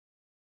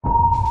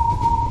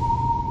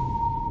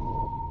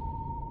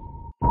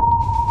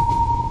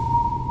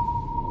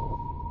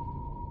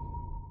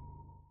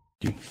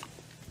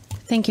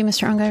Thank you,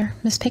 Mr. Ungar.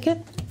 Ms. Pickett?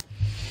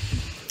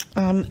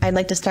 I'd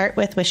like to start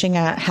with wishing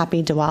a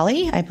happy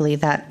Diwali. I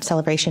believe that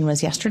celebration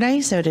was yesterday,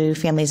 so to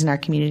families in our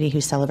community who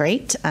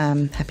celebrate,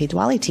 happy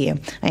Diwali to you.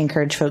 I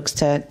encourage folks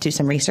to do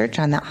some research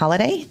on that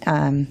holiday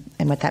and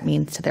what that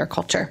means to their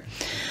culture.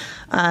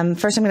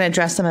 First, I'm going to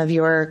address some of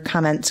your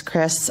comments,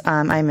 Chris.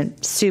 I'm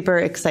super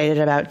excited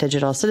about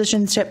Digital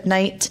Citizenship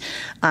Night.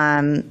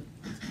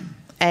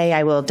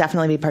 I will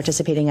definitely be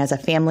participating as a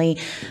family,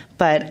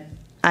 but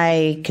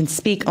I can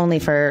speak only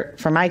for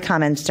my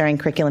comments during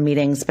curriculum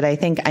meetings, but I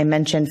think I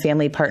mentioned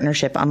family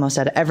partnership almost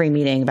at every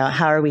meeting about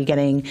how are we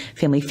getting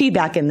family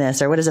feedback in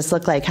this, or what does this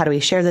look like? How do we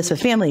share this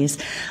with families?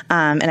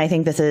 And I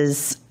think this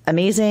is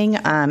amazing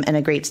and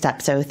a great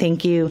step. So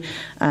thank you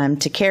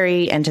to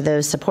Carrie and to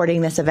those supporting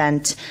this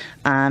event,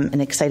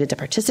 and excited to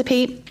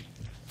participate.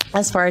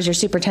 As far as your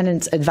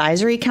superintendent's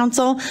advisory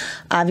council,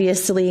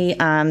 obviously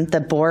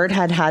the board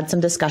had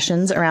some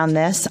discussions around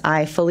this.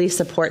 I fully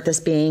support this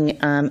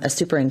being a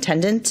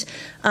superintendent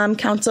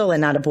council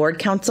and not a board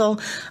council.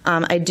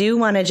 I do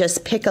want to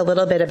just pick a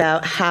little bit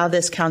about how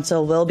this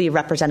council will be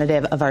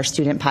representative of our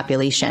student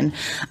population.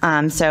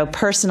 So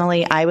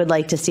personally, I would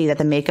like to see that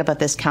the makeup of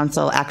this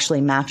council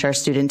actually match our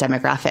student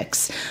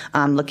demographics,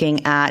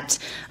 looking at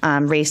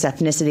race,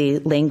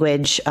 ethnicity,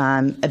 language,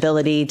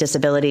 ability,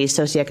 disability,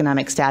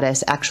 socioeconomic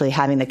status, actually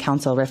having the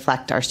council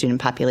reflect our student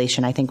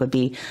population, I think would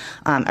be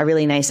a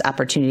really nice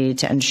opportunity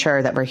to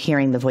ensure that we're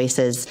hearing the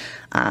voices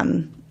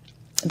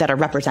that are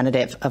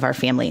representative of our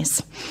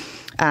families.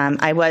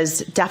 I was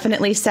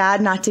definitely sad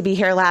not to be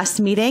here last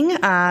meeting.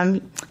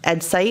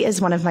 EdSite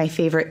is one of my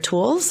favorite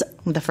tools.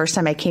 The first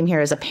time I came here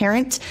as a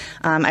parent,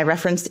 I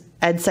referenced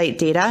EdSite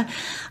data.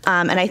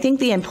 And I think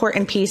the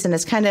important piece, and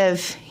this kind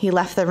of, he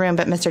left the room,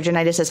 but Mr.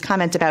 Janitis'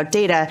 comment about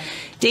data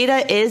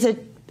is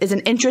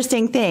an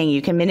interesting thing.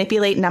 You can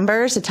manipulate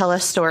numbers to tell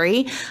a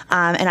story,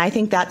 and I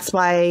think that's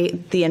why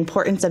the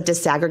importance of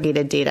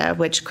disaggregated data,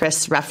 which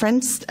Chris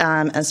referenced,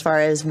 as far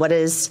as what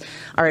is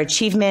our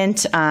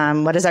achievement,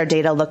 what does our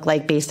data look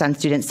like based on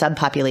student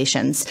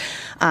subpopulations.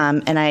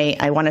 And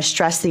I want to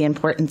stress the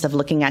importance of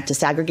looking at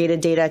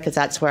disaggregated data because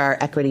that's where our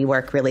equity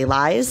work really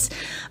lies.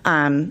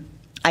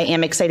 I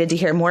am excited to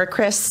hear more,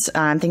 Chris,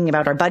 thinking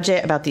about our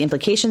budget, about the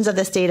implications of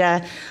this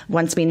data.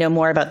 Once we know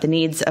more about the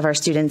needs of our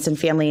students and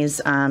families,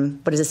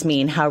 what does this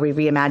mean? How are we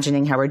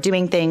reimagining how we're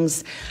doing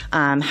things?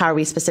 How are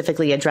we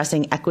specifically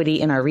addressing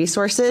equity in our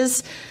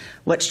resources?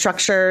 What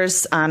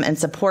structures and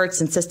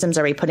supports and systems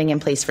are we putting in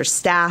place for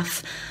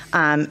staff?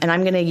 And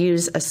I'm going to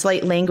use a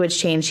slight language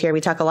change here. We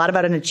talk a lot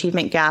about an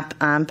achievement gap,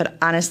 but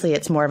honestly,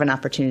 it's more of an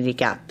opportunity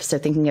gap. So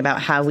thinking about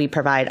how we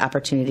provide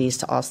opportunities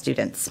to all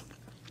students.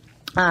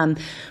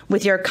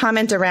 With your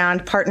comment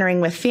around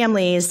partnering with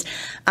families,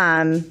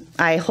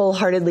 I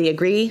wholeheartedly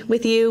agree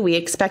with you. We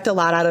expect a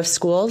lot out of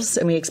schools,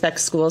 and we expect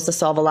schools to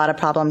solve a lot of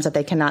problems that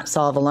they cannot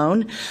solve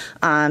alone.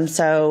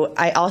 So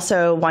I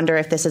also wonder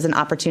if this is an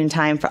opportune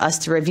time for us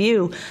to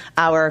review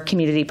our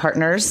community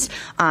partners,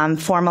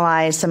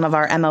 formalize some of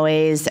our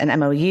MOAs and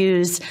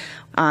MOUs.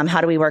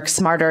 How do we work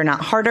smarter,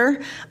 not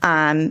harder?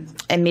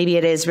 And maybe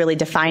it is really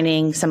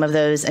defining some of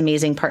those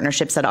amazing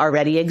partnerships that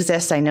already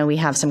exist. I know we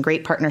have some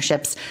great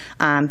partnerships,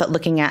 but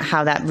looking at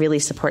how that really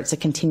supports a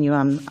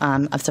continuum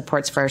of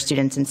supports for our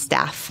students and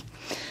staff.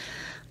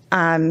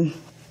 A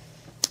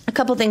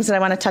couple things that I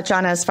want to touch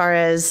on as far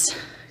as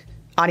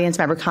audience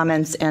member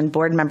comments and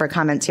board member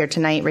comments here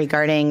tonight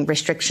regarding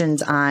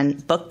restrictions on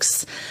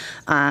books.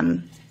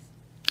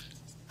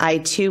 I,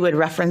 too, would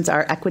reference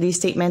our equity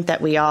statement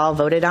that we all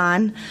voted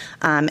on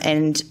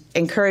and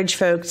encourage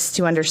folks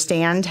to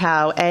understand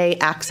how, A,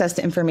 access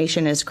to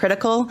information is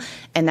critical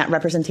and that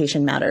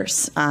representation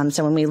matters.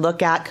 So when we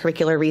look at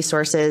curricular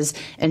resources,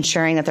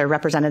 ensuring that they're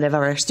representative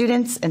of our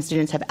students and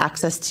students have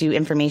access to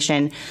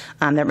information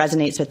that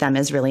resonates with them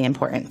is really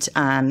important.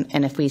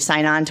 And if we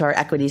sign on to our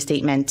equity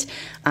statement,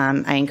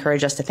 I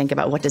encourage us to think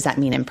about what does that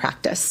mean in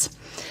practice.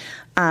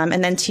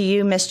 And then to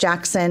you, Ms.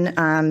 Jackson,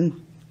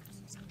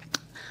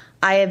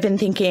 I have been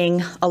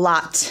thinking a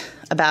lot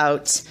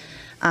about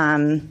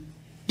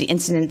the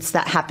incidents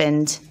that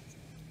happened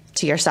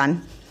to your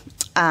son.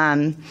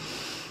 And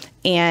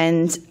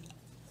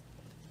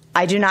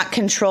I do not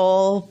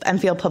control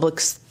Enfield Public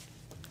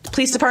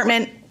Police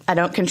Department. I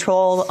don't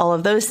control all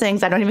of those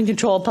things. I don't even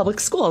control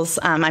public schools.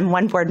 I'm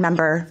one board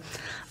member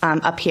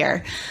up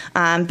here.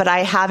 But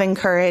I have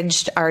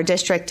encouraged our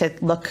district to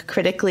look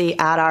critically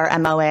at our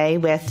MOA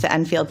with the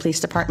Enfield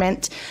Police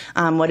Department.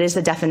 What is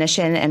the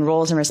definition and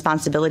roles and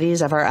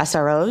responsibilities of our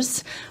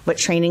SROs? What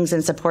trainings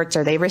and supports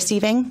are they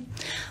receiving?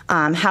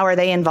 How are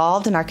they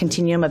involved in our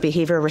continuum of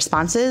behavioral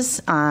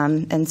responses?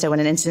 And so when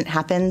an incident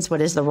happens,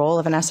 what is the role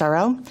of an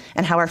SRO?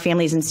 And how are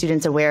families and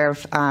students aware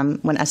of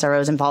when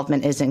SRO's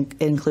involvement is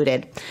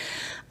included?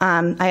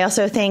 I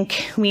also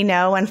think we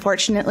know,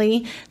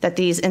 unfortunately, that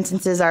these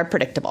instances are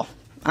predictable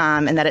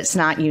and that it's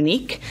not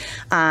unique.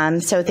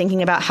 So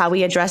thinking about how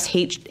we address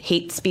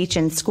hate speech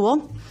in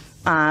school,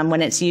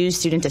 when it's used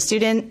student to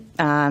student,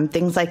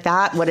 things like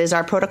that. What is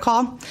our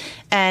protocol?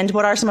 And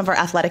what are some of our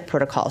athletic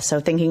protocols? So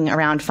thinking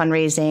around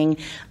fundraising,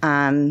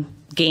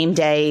 game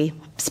day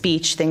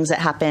speech, things that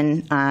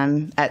happen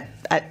at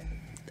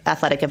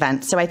athletic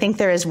events. So I think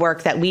there is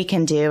work that we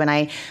can do, and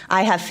I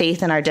have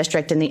faith in our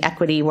district and the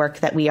equity work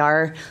that we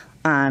are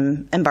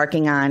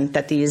embarking on,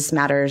 that these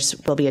matters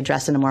will be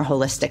addressed in a more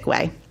holistic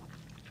way.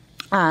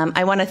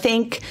 I want to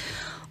thank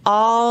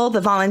all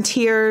the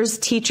volunteers,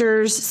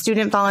 teachers,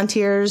 student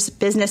volunteers,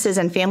 businesses,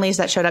 and families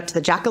that showed up to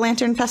the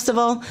Jack-O-Lantern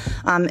Festival.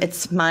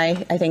 It's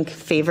my, I think,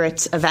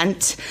 favorite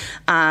event.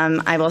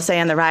 I will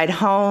say on the ride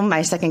home,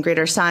 my second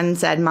grader son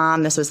said,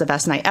 "Mom, this was the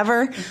best night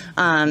ever."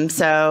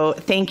 So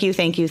thank you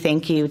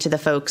to the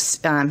folks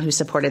who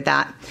supported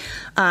that.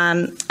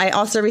 I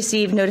also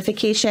received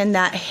notification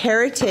that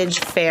Heritage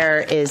Fair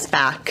is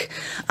back.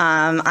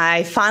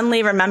 I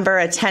fondly remember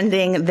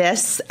attending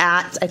this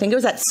at, I think it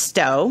was at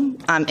Stowe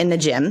in the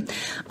gym,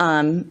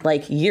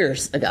 like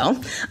years ago.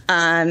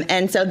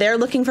 And so they're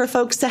looking for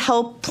folks to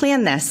help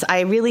plan this.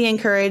 I really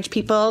encourage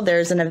people.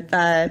 There's an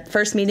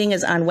first meeting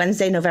is on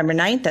Wednesday, November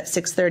 9th at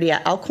 6:30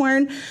 at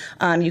Elkhorn.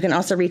 You can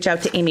also reach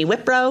out to Amy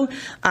Whipro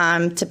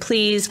to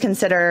please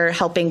consider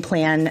helping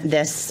plan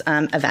this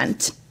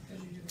event.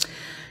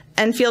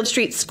 Enfield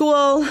Street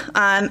School,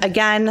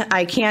 again,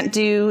 I can't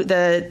do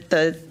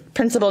the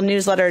principal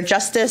newsletter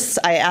justice.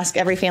 I ask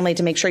every family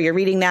to make sure you're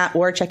reading that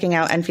or checking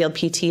out Enfield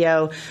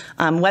PTO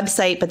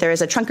website, but there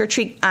is a trunk or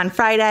treat on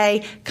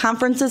Friday.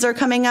 Conferences are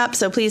coming up,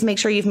 so please make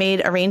sure you've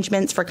made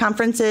arrangements for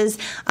conferences,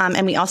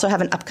 and we also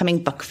have an upcoming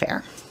book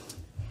fair.